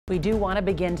We do want to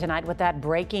begin tonight with that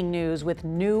breaking news with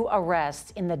new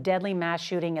arrests in the deadly mass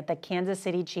shooting at the Kansas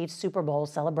City Chiefs Super Bowl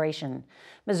celebration.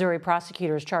 Missouri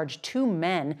prosecutors charged 2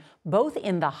 men, both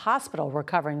in the hospital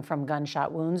recovering from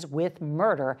gunshot wounds, with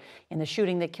murder in the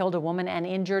shooting that killed a woman and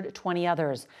injured 20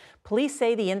 others. Police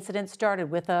say the incident started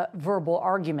with a verbal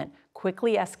argument,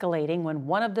 quickly escalating when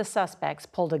one of the suspects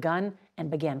pulled a gun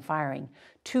and began firing.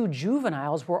 2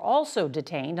 juveniles were also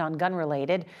detained on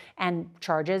gun-related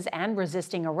charges and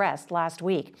resisting arrest last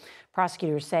week.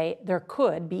 Prosecutors say there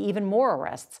could be even more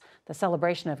arrests. The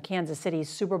celebration of Kansas City's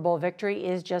Super Bowl victory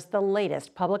is just the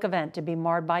latest public event to be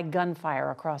marred by gunfire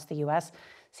across the U.S.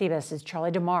 CBS's Charlie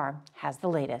DeMar has the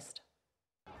latest.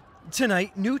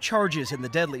 Tonight, new charges in the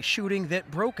deadly shooting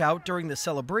that broke out during the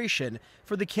celebration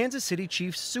for the Kansas City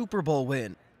Chiefs Super Bowl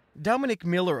win. Dominic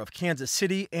Miller of Kansas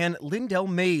City and Lindell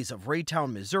Mays of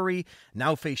Raytown, Missouri,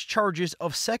 now face charges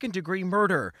of second-degree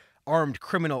murder, armed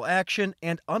criminal action,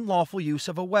 and unlawful use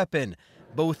of a weapon.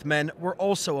 Both men were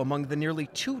also among the nearly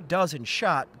 24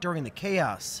 shot during the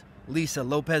chaos. Lisa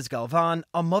Lopez Galvan,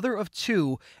 a mother of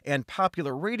 2 and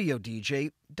popular radio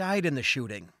DJ, died in the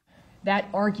shooting. That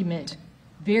argument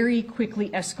very quickly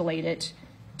escalated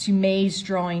to Mays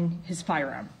drawing his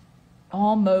firearm,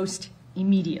 almost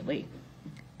immediately.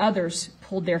 Others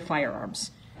pulled their firearms.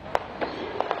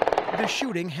 The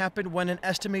shooting happened when an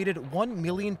estimated 1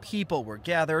 million people were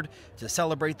gathered to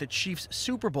celebrate the Chiefs'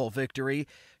 Super Bowl victory.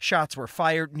 Shots were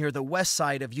fired near the west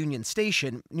side of Union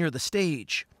Station, near the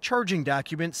stage. Charging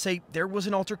documents say there was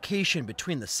an altercation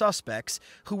between the suspects,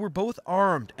 who were both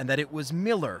armed, and that it was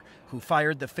Miller who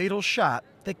fired the fatal shot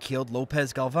that killed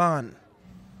Lopez Galvan.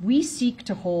 We seek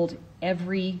to hold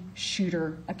every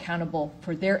shooter accountable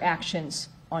for their actions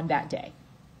on that day.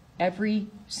 Every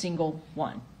single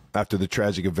one. After the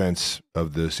tragic events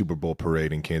of the Super Bowl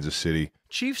parade in Kansas City,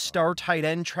 Chiefs star tight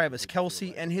end Travis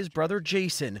Kelce and his brother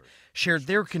Jason shared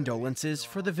their condolences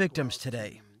for the victims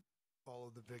today. All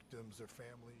of the victims, their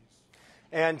families.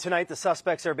 And tonight, the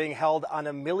suspects are being held on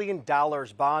 $1 million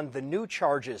bond. The new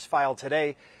charges filed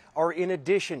today are in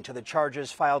addition to the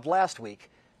charges filed last week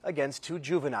against 2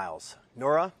 juveniles.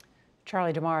 Norah?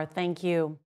 Charlie DeMar, thank you.